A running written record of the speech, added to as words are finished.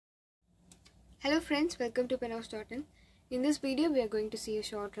Hello friends, welcome to penhouse.in. In this video, we are going to see a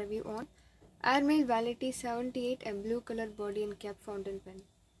short review on Airmail Wality 78, a blue color body and cap fountain pen.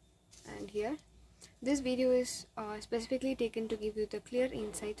 And here, this video is specifically taken to give you the clear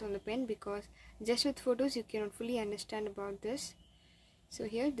insights on the pen, because just with photos you cannot fully understand about this. So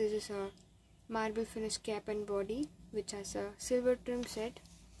here, this is a marble finish cap and body which has a silver trim set,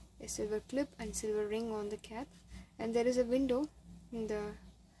 a silver clip and silver ring on the cap, and there is a window in the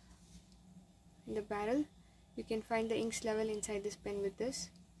barrel. You can find the inks level inside this pen with this,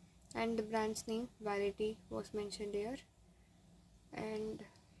 and the brand's name Wality was mentioned here, and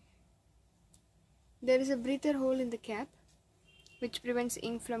there is a breather hole in the cap which prevents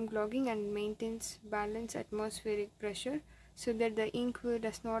ink from clogging and maintains balanced atmospheric pressure so that the ink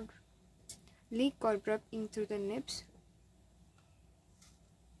does not leak or rub ink through the nibs.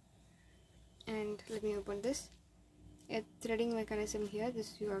 And let me open this. A threading mechanism here.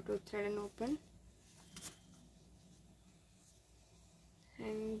 This you have to thread and open.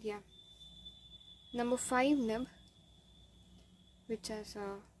 And yeah, number 5 nib, which has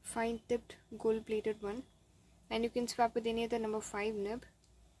a fine tipped gold plated one, and you can swap with any other number 5 nib.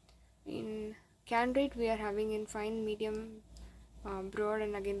 In can rate we are having in fine, medium, broad,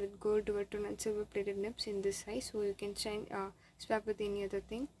 and again with gold, overtone and silver plated nibs in this size, so you can swap with any other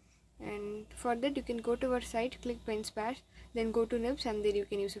thing. And for that you can go to our site, click pen splash, then go to nibs, and there you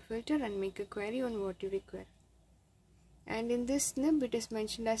can use a filter and make a query on what you require. And in this nib it is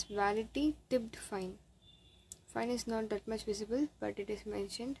mentioned as Wality tipped fine. Fine is not that much visible, but it is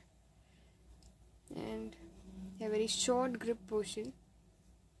mentioned. And a very short grip portion,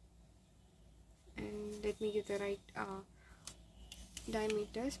 and let me get the right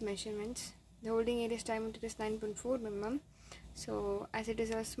diameters measurements. The holding area diameter is 9.4 mm. So as it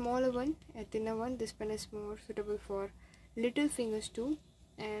is a smaller one, a thinner one, this pen is more suitable for little fingers too.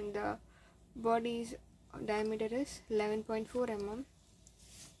 And the body's diameter is 11.4 mm,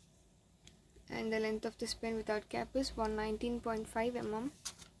 and the length of this pen without cap is 119.5 mm.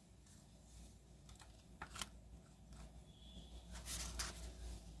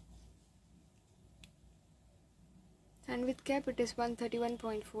 And with cap it is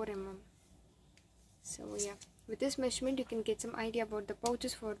 131.4 mm. So yeah, with this measurement you can get some idea about the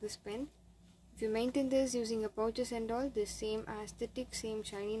pouches for this pen. If you maintain this using a pouches and all, this same aesthetic, same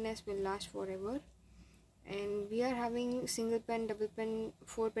shininess will last forever. And we are having single pen, double pen,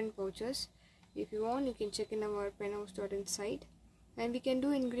 4 pen pouches. If you want, you can check in our penhouse.in site, and we can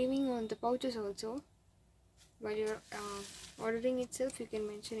do engraving on the pouches also. While you're ordering itself, you can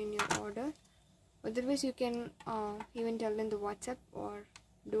mention in your order. Otherwise you can even tell in the WhatsApp or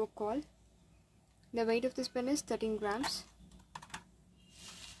do a call. The weight of this pen is 13 grams.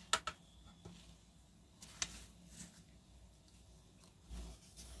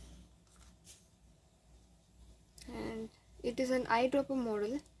 And it is an eyedropper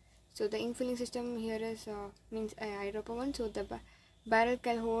model, so the ink filling system here is means a eyedropper one, so the barrel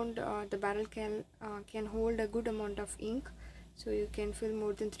can hold can hold a good amount of ink, so you can fill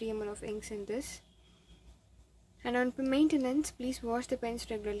more than 3 ml of inks in this. And on maintenance, please wash the pens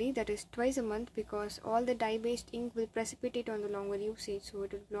regularly, that is twice a month, because all the dye based ink will precipitate on the longer usage, so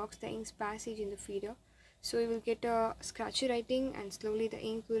it will block the ink's passage in the feeder, so you will get a scratchy writing and slowly the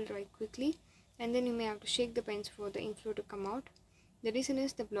ink will dry quickly, and then you may have to shake the pens for the ink flow to come out. The reason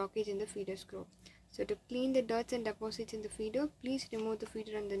is the blockage in the feeder screw. So to clean the dirt and deposits in the feeder, please remove the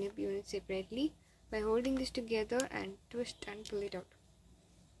feeder and the nib unit separately by holding this together and twist and pull it out.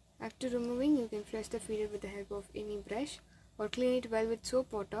 After removing, you can flush the feeder with the help of any brush or clean it well with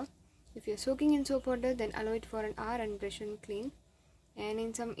soap water. If you are soaking in soap water, then allow it for an hour and brush and clean. And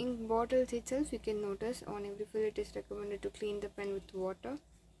in some ink bottles itself, you can notice on every fill it is recommended to clean the pen with water,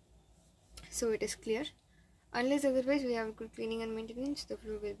 so it is clear. Unless otherwise we have good cleaning and maintenance, the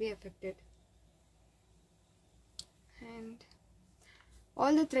flow will be affected. And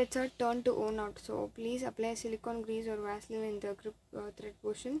all the threads are turned to worn out, so please apply silicone grease or Vaseline in the grip thread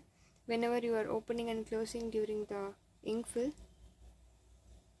portion whenever you are opening and closing during the ink fill.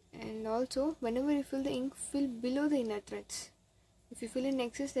 And also, whenever you fill the ink, fill below the inner threads. If you fill in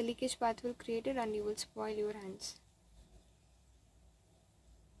excess, the leakage path will create it and you will spoil your hands.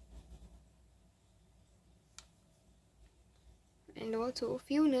 And also,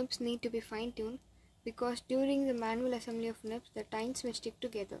 few nibs need to be fine-tuned, because during the manual assembly of nibs, the tines may stick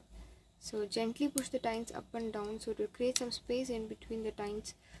together. So gently push the tines up and down, so it will create some space in between the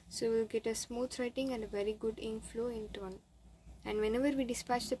tines, so you will get a smooth writing and a very good ink flow in turn. And whenever we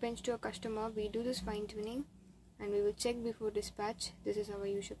dispatch the pens to a customer, we do this fine-tuning and we will check before dispatch. This is our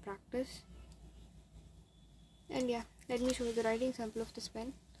usual practice. And yeah, let me show you the writing sample of this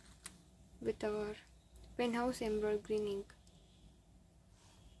pen. with our Penthouse Emerald Green ink.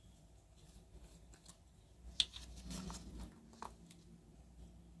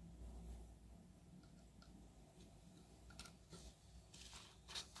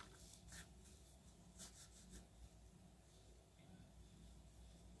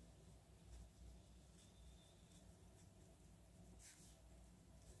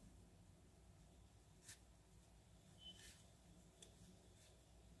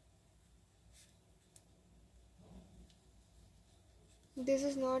 This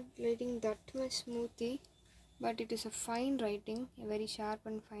is not writing that much smoothly, but it is a fine writing, a very sharp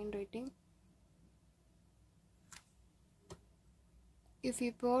and fine writing. If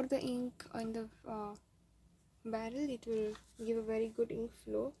you pour the ink on the barrel, it will give a very good ink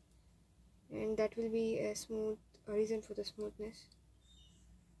flow, and that will be a reason for the smoothness.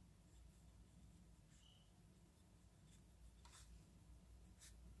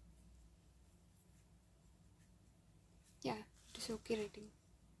 Yeah, it is okay writing.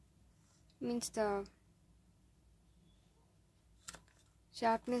 Means the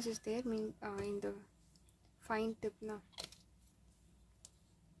sharpness is there in the fine tip now.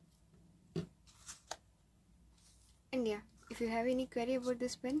 And yeah, if you have any query about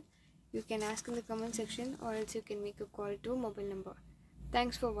this pen, you can ask in the comment section, or else you can make a call to mobile number.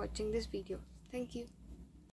 Thanks for watching this video. Thank you.